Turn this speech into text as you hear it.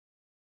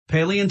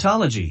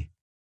Paleontology.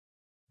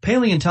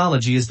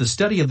 Paleontology is the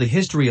study of the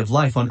history of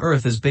life on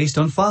Earth as based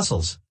on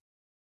fossils.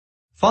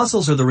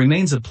 Fossils are the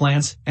remains of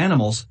plants,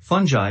 animals,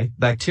 fungi,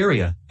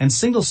 bacteria, and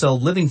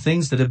single-celled living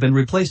things that have been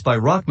replaced by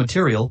rock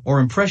material or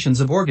impressions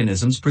of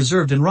organisms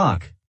preserved in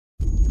rock.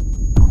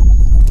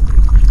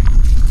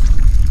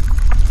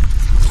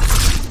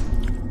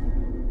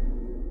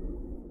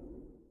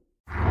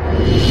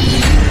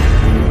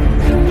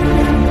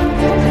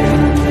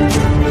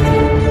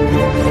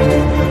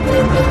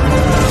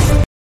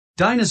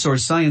 Dinosaur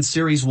Science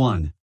Series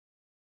 1.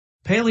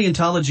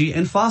 Paleontology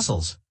and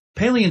Fossils.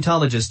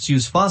 Paleontologists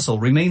use fossil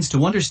remains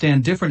to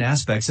understand different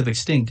aspects of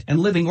extinct and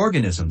living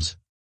organisms.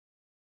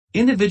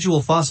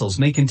 Individual fossils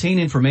may contain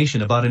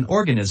information about an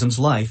organism's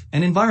life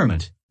and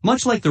environment.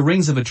 Much like the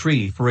rings of a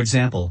tree, for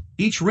example,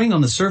 each ring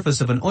on the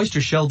surface of an oyster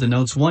shell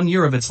denotes 1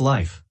 year of its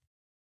life.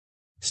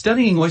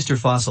 Studying oyster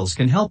fossils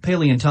can help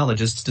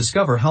paleontologists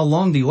discover how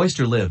long the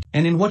oyster lived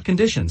and in what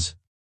conditions.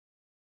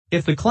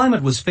 If the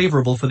climate was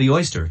favorable for the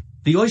oyster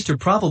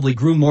probably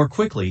grew more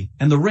quickly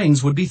and the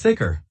rings would be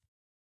thicker.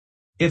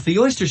 If the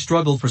oyster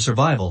struggled for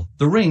survival,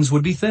 the rings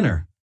would be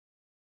thinner.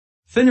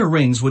 Thinner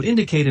rings would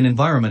indicate an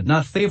environment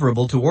not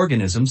favorable to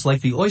organisms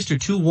like the oyster,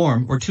 too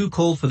warm or too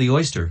cold for the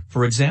oyster,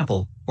 for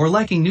example, or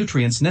lacking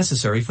nutrients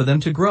necessary for them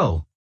to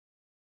grow.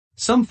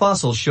 Some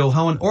fossils show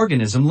how an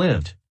organism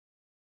lived.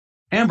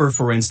 Amber,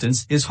 for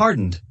instance, is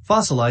hardened,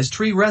 fossilized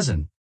tree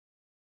resin.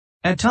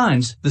 At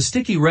times, the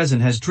sticky resin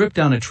has dripped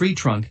down a tree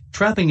trunk,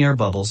 trapping air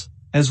bubbles,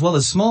 as well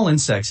as small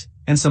insects,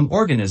 and some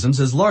organisms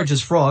as large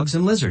as frogs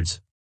and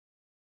lizards.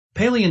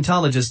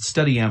 Paleontologists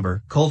study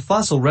amber, called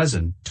fossil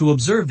resin, to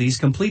observe these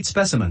complete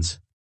specimens.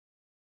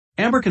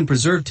 Amber can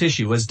preserve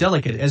tissue as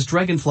delicate as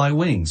dragonfly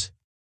wings.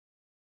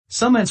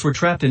 Some ants were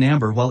trapped in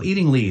amber while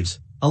eating leaves,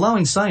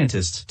 allowing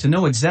scientists to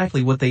know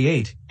exactly what they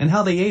ate and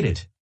how they ate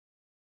it.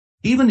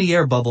 Even the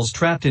air bubbles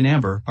trapped in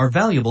amber are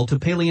valuable to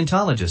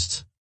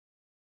paleontologists.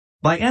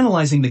 By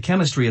analyzing the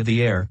chemistry of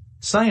the air,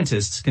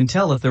 scientists can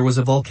tell if there was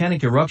a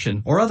volcanic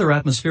eruption or other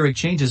atmospheric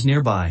changes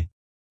nearby.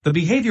 The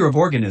behavior of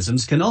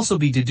organisms can also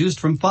be deduced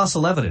from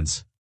fossil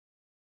evidence.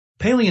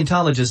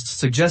 Paleontologists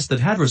suggest that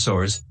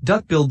hadrosaurs,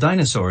 duck-billed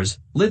dinosaurs,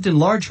 lived in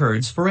large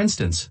herds, for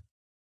instance.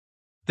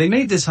 They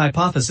made this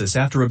hypothesis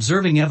after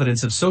observing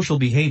evidence of social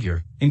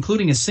behavior,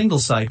 including a single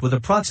site with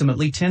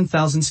approximately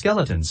 10,000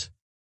 skeletons.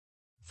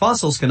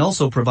 Fossils can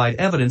also provide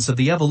evidence of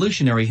the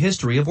evolutionary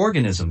history of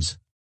organisms.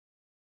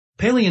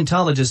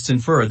 Paleontologists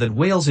infer that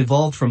whales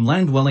evolved from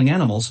land-dwelling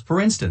animals,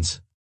 for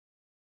instance.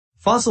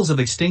 Fossils of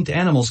extinct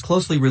animals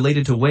closely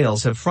related to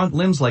whales have front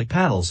limbs like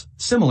paddles,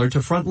 similar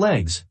to front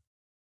legs.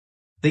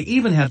 They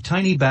even have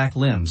tiny back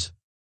limbs.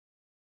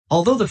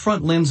 Although the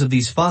front limbs of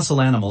these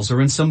fossil animals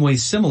are in some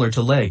ways similar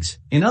to legs,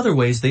 in other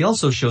ways they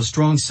also show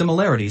strong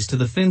similarities to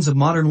the fins of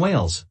modern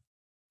whales.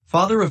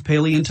 Father of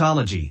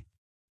paleontology.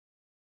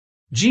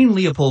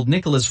 Jean-Léopold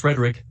Nicolas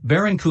Frédéric,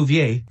 Baron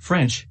Cuvier,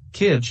 French,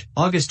 Kij,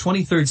 August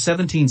 23,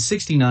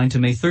 1769 to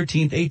May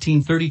 13,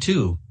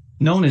 1832,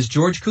 known as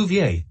Georges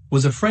Cuvier,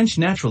 was a French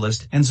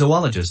naturalist and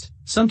zoologist,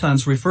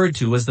 sometimes referred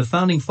to as the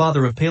founding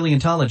father of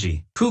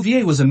paleontology.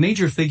 Cuvier was a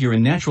major figure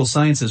in natural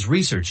sciences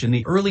research in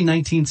the early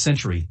 19th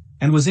century,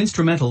 and was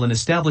instrumental in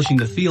establishing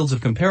the fields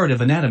of comparative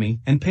anatomy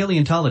and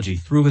paleontology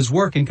through his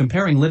work in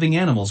comparing living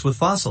animals with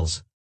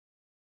fossils.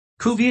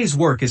 Cuvier's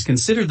work is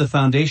considered the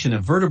foundation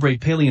of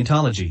vertebrate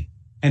paleontology,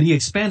 and he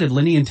expanded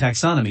Linnean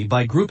taxonomy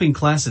by grouping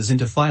classes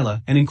into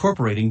phyla and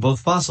incorporating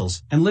both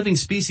fossils and living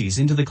species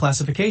into the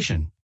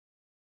classification.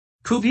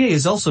 Cuvier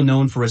is also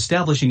known for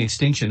establishing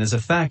extinction as a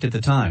fact at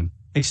the time.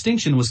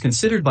 Extinction was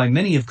considered by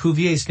many of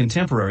Cuvier's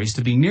contemporaries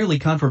to be merely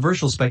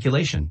controversial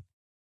speculation.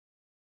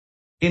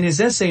 In his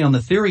essay on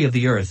the theory of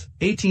the Earth,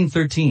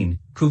 1813,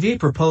 Cuvier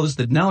proposed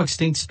that now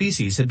extinct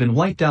species had been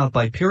wiped out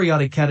by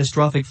periodic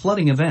catastrophic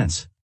flooding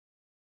events.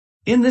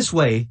 In this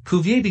way,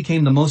 Cuvier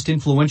became the most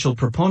influential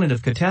proponent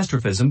of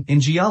catastrophism in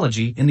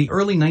geology in the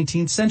early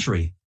 19th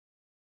century.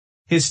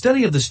 His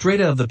study of the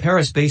strata of the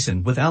Paris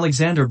Basin with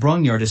Alexander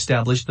Brongniart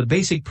established the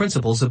basic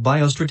principles of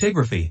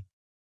biostratigraphy.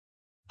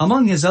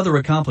 Among his other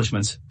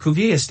accomplishments,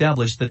 Cuvier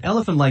established that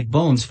elephant-like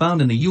bones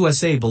found in the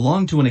USA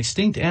belonged to an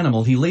extinct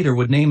animal he later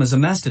would name as a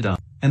mastodon,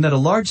 and that a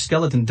large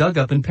skeleton dug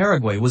up in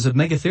Paraguay was of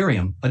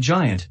Megatherium, a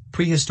giant,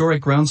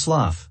 prehistoric ground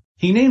sloth.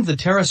 He named the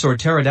pterosaur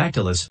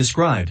Pterodactylus,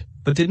 described,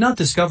 but did not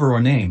discover or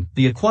name,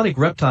 the aquatic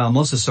reptile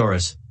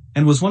Mosasaurus,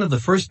 and was one of the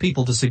first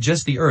people to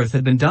suggest the Earth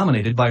had been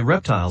dominated by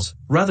reptiles,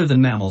 rather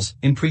than mammals,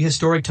 in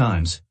prehistoric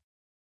times.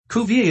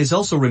 Cuvier is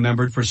also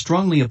remembered for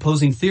strongly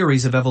opposing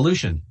theories of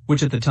evolution,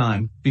 which at the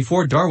time,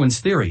 before Darwin's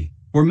theory,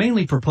 were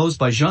mainly proposed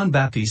by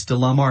Jean-Baptiste de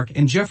Lamarck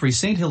and Geoffroy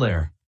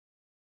Saint-Hilaire.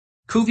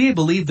 Cuvier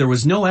believed there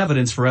was no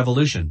evidence for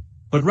evolution,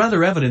 but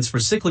rather evidence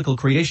for cyclical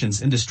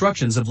creations and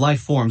destructions of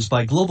life forms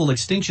by global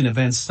extinction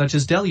events such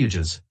as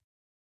deluges.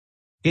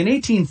 In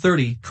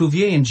 1830,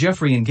 Cuvier and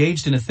Geoffroy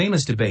engaged in a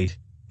famous debate,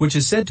 which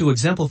is said to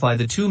exemplify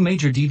the two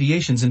major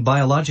deviations in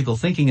biological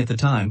thinking at the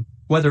time,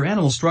 whether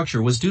animal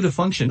structure was due to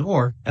function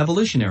or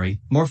evolutionary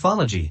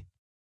morphology.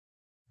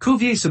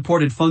 Cuvier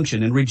supported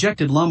function and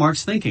rejected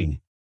Lamarck's thinking.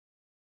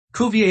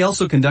 Cuvier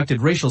also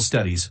conducted racial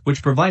studies,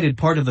 which provided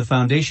part of the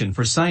foundation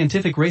for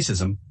scientific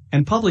racism,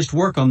 and published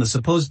work on the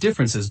supposed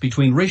differences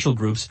between racial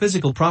groups'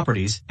 physical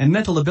properties and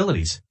mental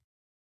abilities.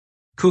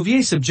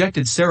 Cuvier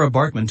subjected Sarah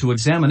Bartman to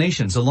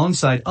examinations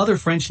alongside other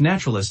French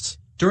naturalists,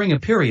 during a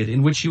period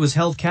in which she was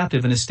held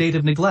captive in a state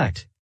of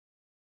neglect.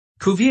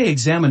 Cuvier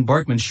examined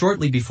Bartman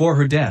shortly before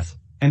her death,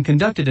 and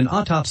conducted an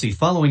autopsy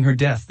following her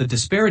death that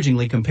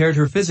disparagingly compared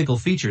her physical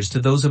features to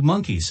those of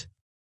monkeys.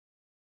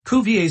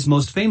 Cuvier's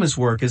most famous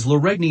work is Le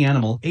Règne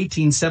Animal,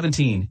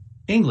 1817,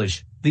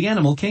 English, The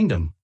Animal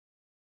Kingdom.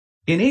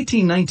 In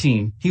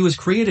 1819, he was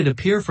created a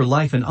peer for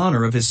life in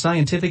honor of his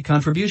scientific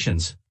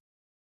contributions.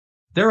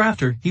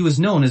 Thereafter, he was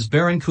known as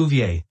Baron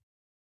Cuvier.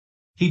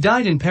 He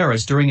died in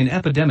Paris during an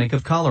epidemic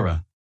of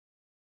cholera.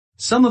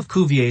 Some of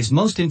Cuvier's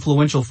most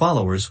influential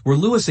followers were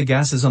Louis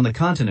Agassiz on the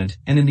continent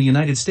and in the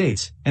United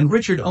States, and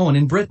Richard Owen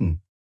in Britain.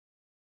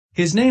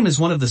 His name is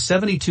one of the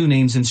 72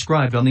 names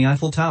inscribed on the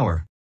Eiffel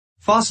Tower.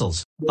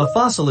 Fossils. A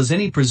fossil is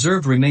any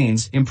preserved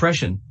remains,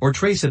 impression, or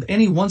trace of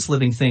any once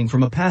living thing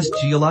from a past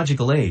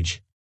geological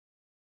age.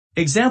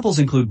 Examples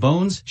include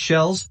bones,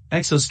 shells,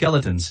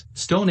 exoskeletons,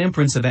 stone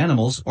imprints of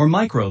animals or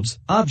microbes,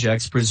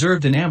 objects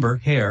preserved in amber,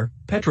 hair,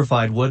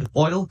 petrified wood,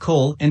 oil,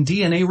 coal, and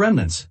DNA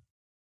remnants.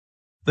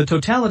 The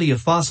totality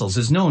of fossils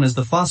is known as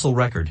the fossil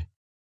record.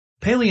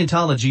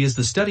 Paleontology is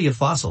the study of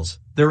fossils,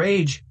 their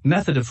age,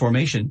 method of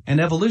formation, and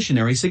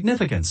evolutionary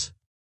significance.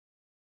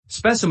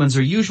 Specimens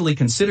are usually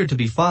considered to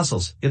be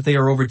fossils if they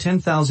are over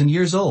 10,000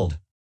 years old.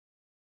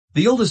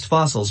 The oldest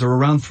fossils are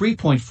around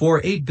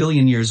 3.48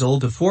 billion years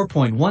old to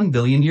 4.1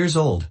 billion years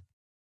old.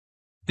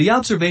 The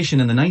observation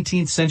in the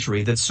 19th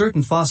century that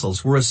certain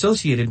fossils were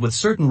associated with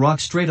certain rock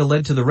strata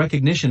led to the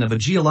recognition of a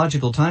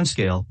geological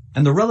timescale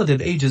and the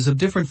relative ages of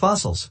different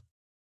fossils.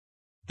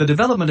 The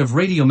development of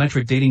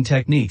radiometric dating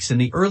techniques in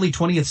the early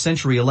 20th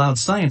century allowed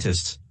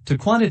scientists to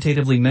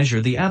quantitatively measure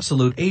the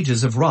absolute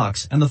ages of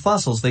rocks and the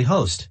fossils they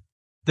host.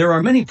 There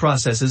are many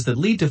processes that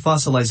lead to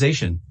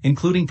fossilization,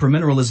 including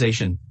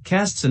permineralization,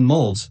 casts and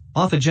molds,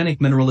 authigenic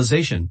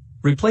mineralization,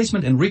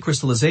 replacement and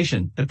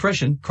recrystallization,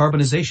 depression,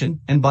 carbonization,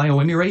 and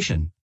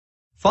bioimmuration.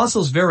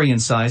 Fossils vary in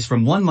size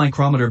from 1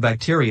 micrometer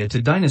bacteria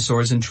to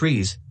dinosaurs and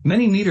trees,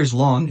 many meters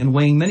long and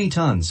weighing many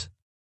tons.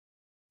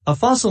 A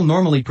fossil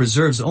normally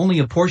preserves only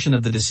a portion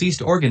of the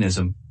deceased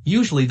organism,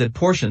 usually that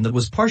portion that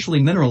was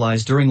partially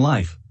mineralized during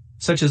life,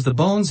 such as the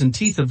bones and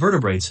teeth of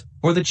vertebrates,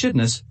 or the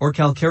chitinous or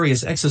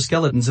calcareous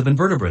exoskeletons of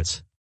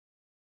invertebrates.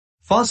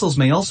 Fossils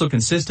may also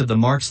consist of the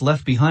marks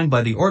left behind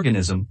by the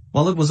organism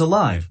while it was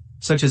alive,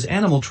 such as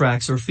animal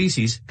tracks or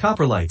feces,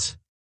 coprolites.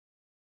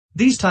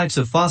 These types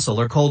of fossil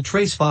are called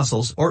trace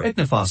fossils or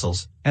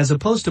ichnofossils, as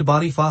opposed to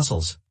body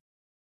fossils.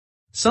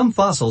 Some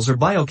fossils are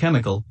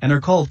biochemical and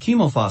are called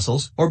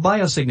chemofossils or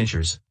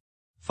biosignatures.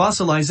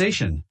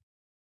 Fossilization.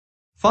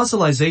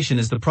 Fossilization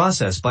is the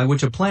process by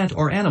which a plant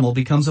or animal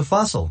becomes a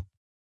fossil.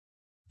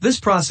 This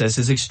process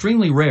is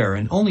extremely rare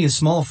and only a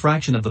small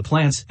fraction of the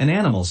plants and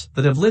animals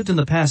that have lived in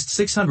the past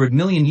 600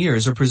 million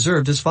years are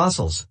preserved as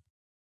fossils.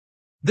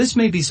 This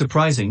may be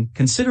surprising,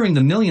 considering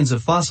the millions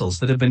of fossils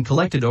that have been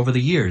collected over the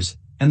years,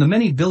 and the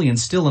many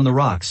billions still in the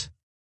rocks.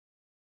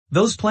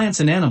 Those plants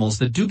and animals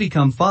that do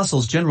become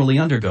fossils generally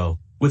undergo,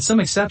 with some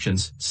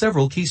exceptions,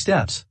 several key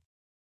steps.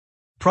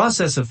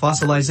 Process of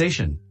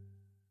fossilization.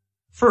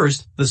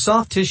 First, the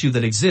soft tissue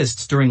that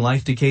exists during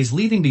life decays,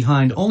 leaving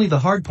behind only the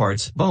hard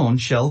parts, bone,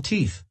 shell,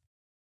 teeth.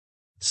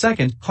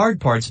 Second, hard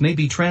parts may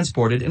be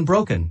transported and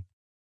broken.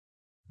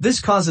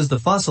 This causes the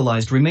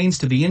fossilized remains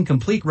to be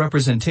incomplete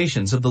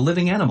representations of the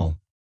living animal.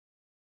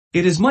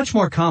 It is much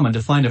more common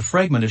to find a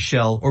fragment of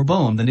shell or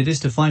bone than it is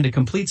to find a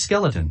complete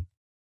skeleton.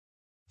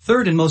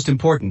 Third and most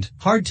important,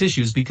 hard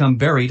tissues become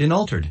buried and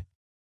altered.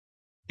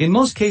 In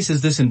most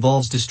cases this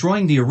involves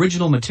destroying the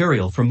original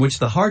material from which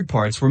the hard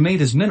parts were made,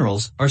 as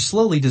minerals are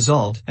slowly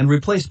dissolved and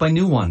replaced by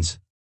new ones.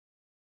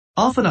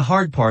 Often a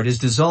hard part is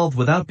dissolved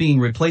without being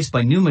replaced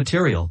by new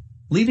material,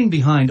 leaving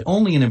behind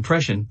only an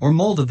impression or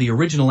mold of the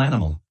original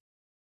animal.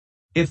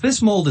 If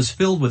this mold is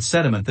filled with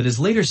sediment that is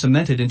later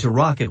cemented into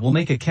rock, it will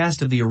make a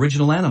cast of the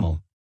original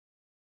animal.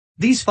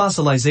 These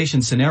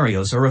fossilization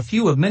scenarios are a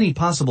few of many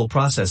possible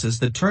processes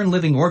that turn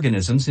living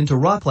organisms into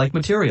rock-like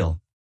material.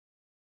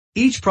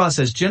 Each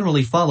process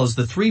generally follows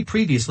the 3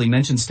 previously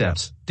mentioned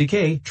steps: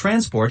 decay,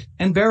 transport,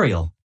 and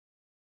burial.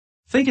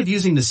 Think of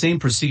using the same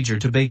procedure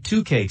to bake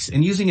 2 cakes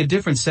and using a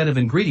different set of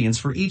ingredients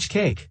for each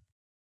cake.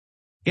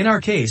 In our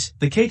case,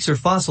 the cakes are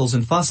fossils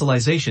and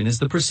fossilization is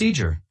the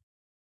procedure.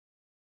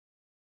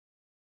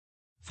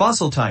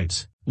 Fossil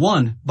types.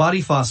 1.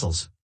 Body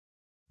fossils.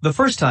 The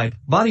first type,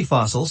 body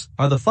fossils,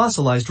 are the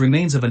fossilized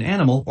remains of an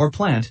animal or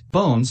plant,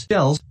 bones,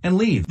 shells, and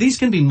leaves. These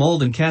can be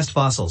mold and cast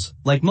fossils,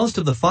 like most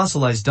of the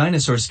fossilized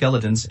dinosaur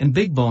skeletons and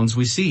big bones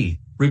we see,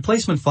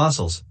 replacement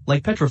fossils,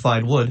 like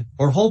petrified wood,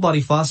 or whole-body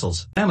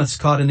fossils, mammoths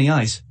caught in the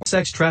ice,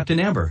 insects trapped in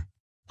amber.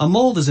 A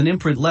mold is an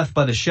imprint left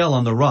by the shell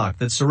on the rock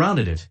that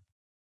surrounded it.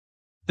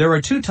 There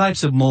are 2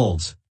 types of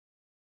molds.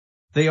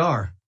 They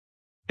are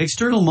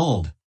external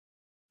mold.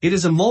 It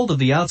is a mold of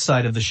the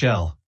outside of the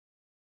shell.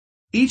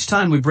 Each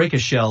time we break a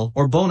shell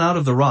or bone out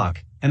of the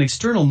rock, an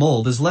external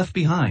mold is left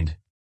behind.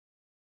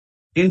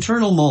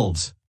 Internal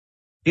molds.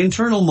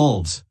 Internal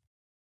molds.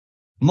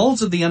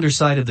 Molds of the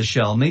underside of the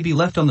shell may be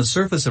left on the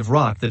surface of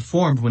rock that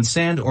formed when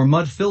sand or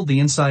mud filled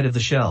the inside of the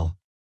shell.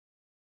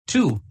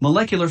 2.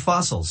 Molecular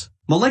fossils.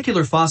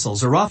 Molecular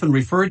fossils are often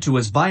referred to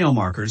as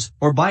biomarkers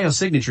or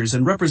biosignatures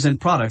and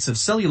represent products of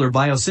cellular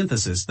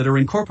biosynthesis that are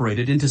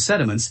incorporated into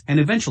sediments and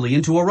eventually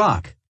into a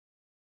rock.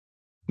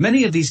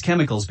 Many of these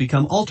chemicals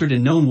become altered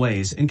in known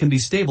ways and can be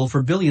stable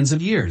for billions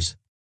of years.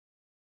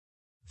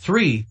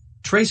 3.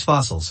 Trace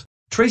fossils.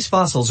 Trace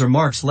fossils are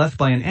marks left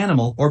by an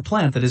animal or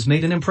plant that has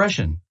made an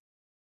impression.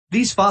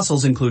 These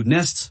fossils include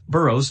nests,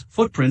 burrows,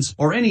 footprints,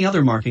 or any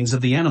other markings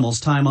of the animal's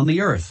time on the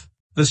earth.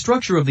 The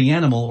structure of the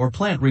animal or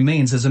plant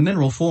remains as a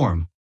mineral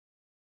form.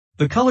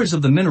 The colors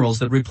of the minerals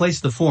that replace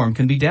the form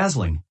can be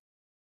dazzling.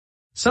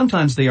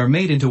 Sometimes they are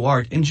made into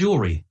art and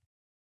jewelry.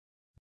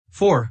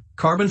 4.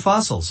 Carbon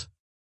fossils.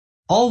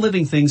 All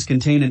living things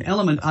contain an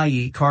element,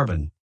 i.e.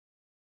 carbon.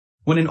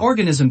 When an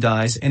organism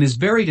dies and is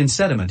buried in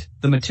sediment,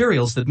 the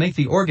materials that make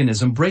the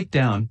organism break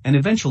down and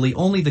eventually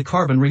only the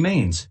carbon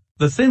remains.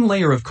 The thin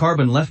layer of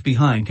carbon left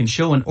behind can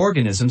show an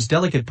organism's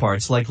delicate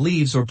parts like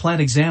leaves or plant.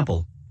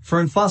 Example,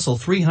 fern fossil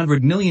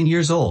 300 million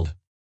years old.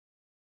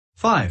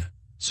 5.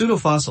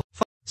 Pseudofossil.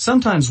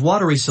 Sometimes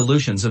watery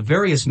solutions of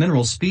various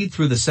minerals speed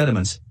through the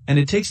sediments, and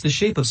it takes the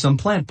shape of some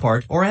plant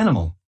part or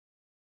animal.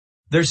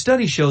 Their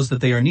study shows that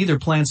they are neither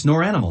plants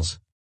nor animals.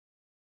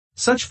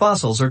 Such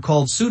fossils are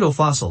called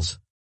pseudofossils.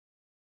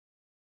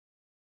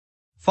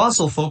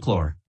 Fossil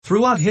folklore.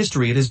 Throughout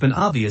history it has been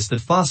obvious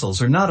that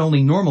fossils are not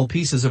only normal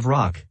pieces of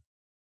rock.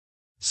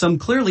 Some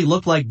clearly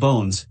look like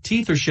bones,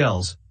 teeth or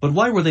shells, but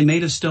why were they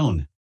made of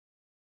stone?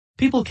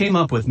 People came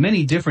up with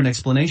many different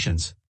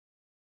explanations.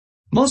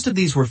 Most of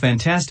these were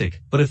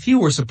fantastic, but a few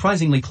were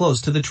surprisingly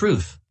close to the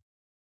truth.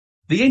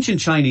 The ancient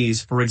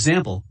Chinese, for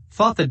example,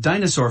 thought that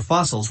dinosaur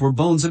fossils were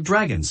bones of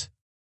dragons.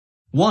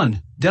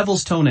 1.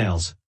 Devil's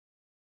toenails.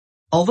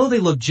 Although they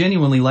look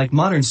genuinely like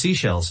modern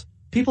seashells,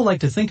 people like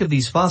to think of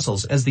these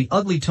fossils as the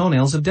ugly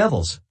toenails of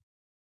devils.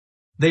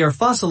 They are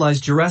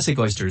fossilized Jurassic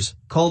oysters,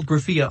 called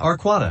Graphia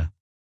arquata.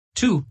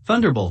 2.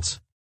 Thunderbolts.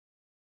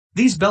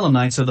 These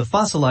belemnites are the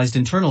fossilized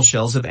internal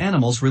shells of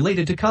animals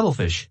related to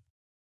cuttlefish.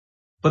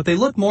 But they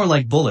look more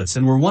like bullets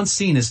and were once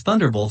seen as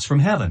thunderbolts from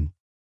heaven.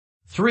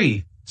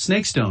 3.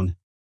 Snakestone.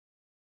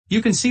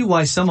 You can see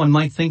why someone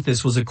might think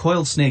this was a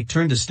coiled snake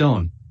turned to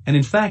stone, and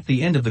in fact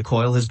the end of the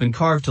coil has been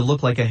carved to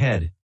look like a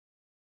head.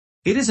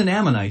 It is an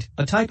ammonite,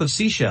 a type of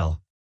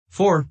seashell.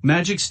 4.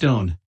 Magic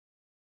stone.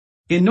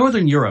 In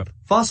northern Europe,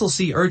 fossil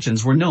sea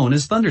urchins were known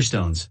as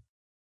thunderstones.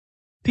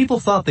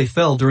 People thought they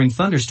fell during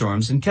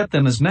thunderstorms and kept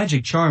them as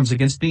magic charms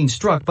against being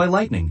struck by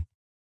lightning.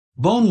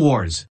 Bone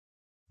Wars.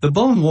 The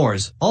Bone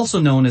Wars, also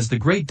known as the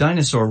Great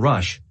Dinosaur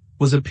Rush,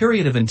 was a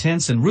period of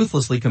intense and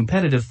ruthlessly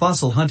competitive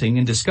fossil hunting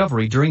and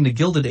discovery during the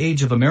Gilded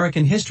Age of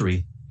American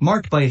history,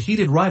 marked by a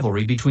heated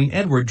rivalry between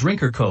Edward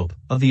Drinker Cope,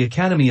 of the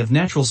Academy of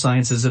Natural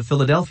Sciences of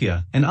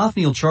Philadelphia, and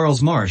Othniel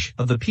Charles Marsh,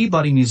 of the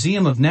Peabody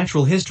Museum of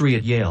Natural History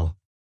at Yale.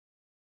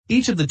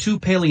 Each of the two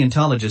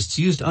paleontologists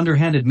used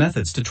underhanded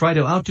methods to try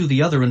to outdo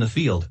the other in the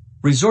field,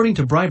 resorting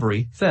to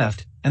bribery,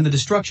 theft, and the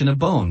destruction of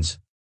bones.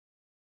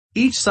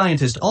 Each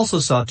scientist also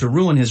sought to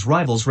ruin his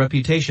rival's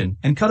reputation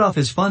and cut off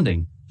his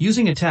funding,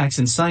 using attacks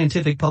in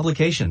scientific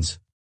publications.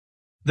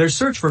 Their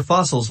search for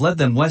fossils led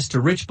them west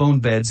to rich bone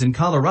beds in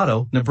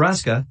Colorado,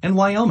 Nebraska, and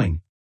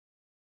Wyoming.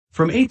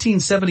 From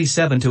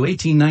 1877 to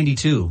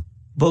 1892,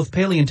 both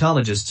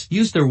paleontologists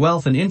used their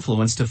wealth and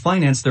influence to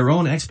finance their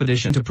own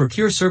expedition to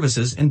procure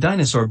services and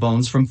dinosaur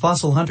bones from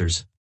fossil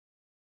hunters.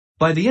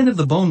 By the end of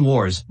the Bone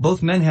Wars,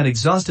 both men had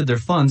exhausted their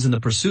funds in the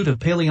pursuit of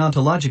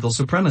paleontological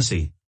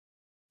supremacy.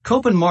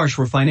 Cope and Marsh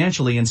were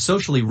financially and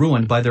socially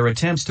ruined by their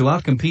attempts to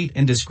outcompete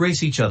and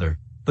disgrace each other,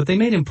 but they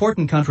made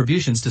important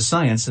contributions to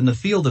science in the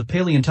field of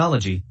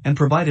paleontology and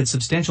provided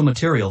substantial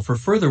material for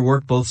further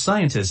work. Both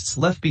scientists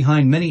left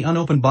behind many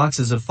unopened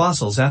boxes of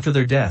fossils after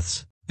their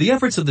deaths. The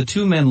efforts of the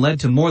two men led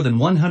to more than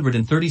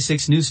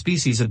 136 new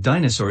species of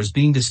dinosaurs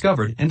being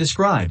discovered and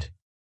described.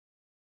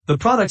 The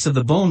products of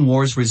the Bone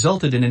Wars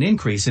resulted in an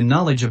increase in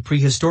knowledge of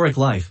prehistoric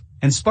life,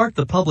 and sparked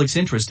the public's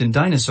interest in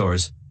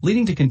dinosaurs,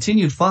 leading to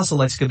continued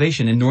fossil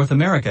excavation in North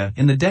America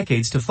in the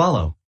decades to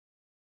follow.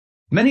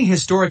 Many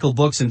historical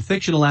books and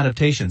fictional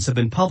adaptations have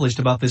been published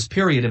about this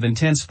period of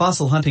intense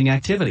fossil hunting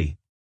activity.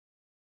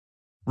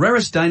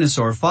 Rarest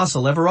dinosaur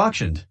fossil ever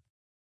auctioned.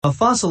 A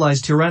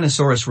fossilized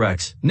Tyrannosaurus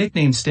rex,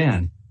 nicknamed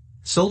Stan,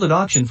 sold at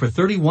auction for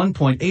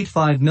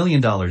 $31.85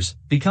 million,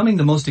 becoming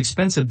the most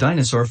expensive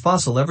dinosaur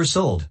fossil ever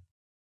sold.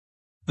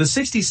 The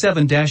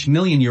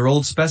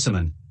 67-million-year-old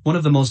specimen, one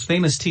of the most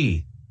famous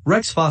T.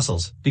 Rex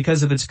fossils,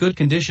 because of its good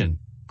condition,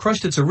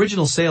 crushed its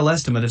original sale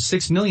estimate of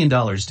 $6 million to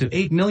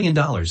 $8 million.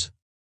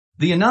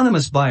 The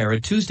anonymous buyer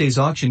at Tuesday's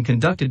auction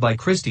conducted by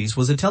Christie's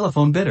was a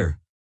telephone bidder.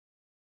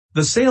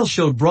 The sale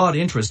showed broad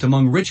interest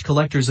among rich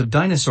collectors of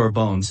dinosaur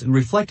bones and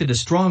reflected a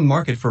strong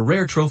market for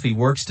rare trophy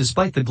works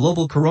despite the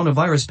global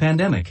coronavirus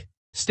pandemic.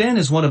 Stan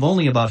is one of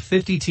only about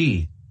 50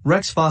 T.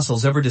 Rex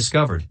fossils ever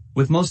discovered,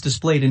 with most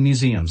displayed in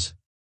museums.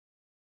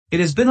 It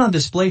has been on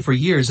display for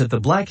years at the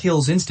Black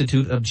Hills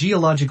Institute of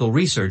Geological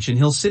Research in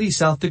Hill City,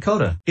 South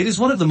Dakota. It is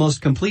one of the most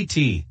complete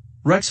T.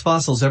 Rex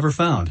fossils ever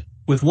found,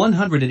 with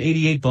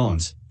 188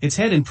 bones, its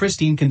head in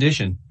pristine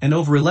condition, and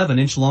over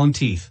 11-inch long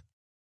teeth.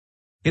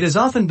 It has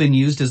often been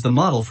used as the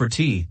model for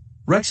T.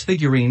 Rex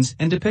figurines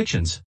and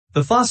depictions.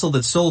 The fossil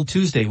that sold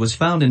Tuesday was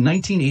found in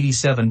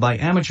 1987 by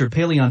amateur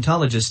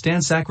paleontologist Stan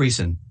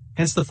Sakrison,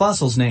 hence the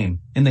fossil's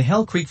name, in the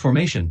Hell Creek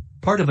Formation,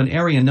 part of an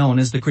area known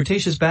as the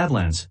Cretaceous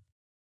Badlands.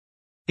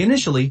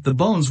 Initially, the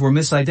bones were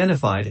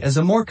misidentified as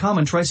a more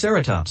common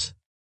Triceratops.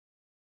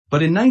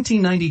 But in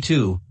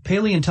 1992,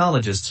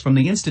 paleontologists from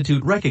the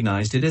institute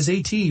recognized it as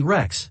a T.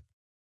 Rex.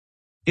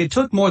 It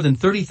took more than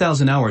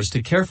 30,000 hours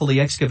to carefully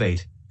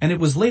excavate, and it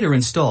was later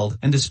installed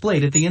and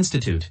displayed at the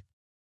institute.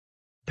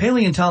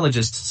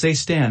 Paleontologists say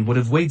Stan would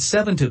have weighed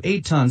 7 to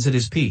 8 tons at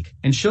his peak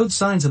and showed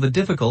signs of a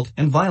difficult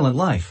and violent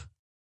life.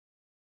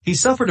 He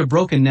suffered a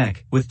broken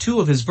neck, with 2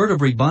 of his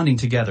vertebrae bonding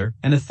together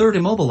and a third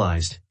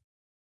immobilized.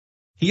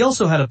 He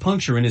also had a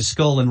puncture in his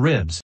skull and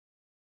ribs.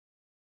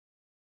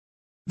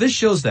 This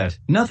shows that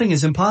nothing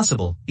is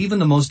impossible, even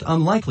the most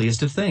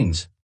unlikeliest of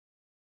things.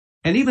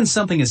 And even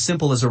something as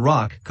simple as a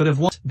rock could have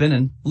once been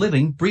an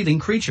living, breathing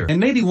creature. And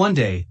maybe one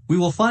day, we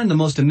will find the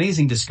most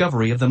amazing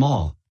discovery of them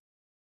all.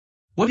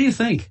 What do you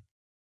think?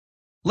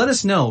 Let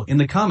us know in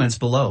the comments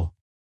below.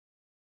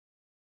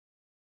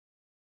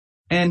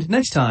 And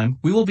next time,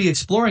 we will be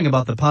exploring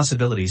about the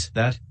possibilities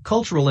that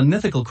cultural and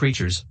mythical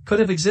creatures could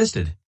have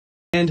existed,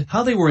 and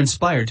how they were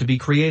inspired to be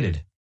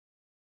created.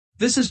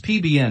 This is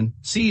PBN,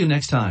 see you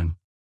next time.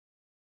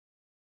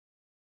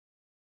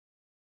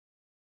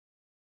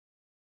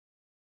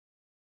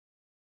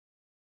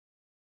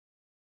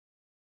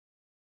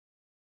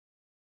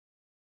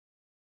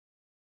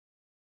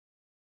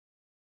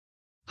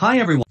 Hi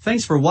everyone,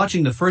 thanks for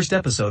watching the first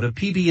episode of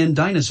PBN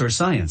Dinosaur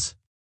Science.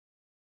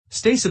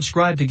 Stay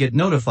subscribed to get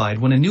notified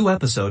when a new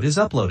episode is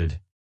uploaded.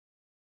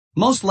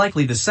 Most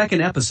likely the second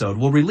episode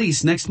will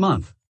release next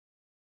month.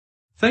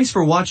 Thanks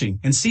for watching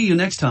and see you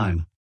next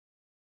time.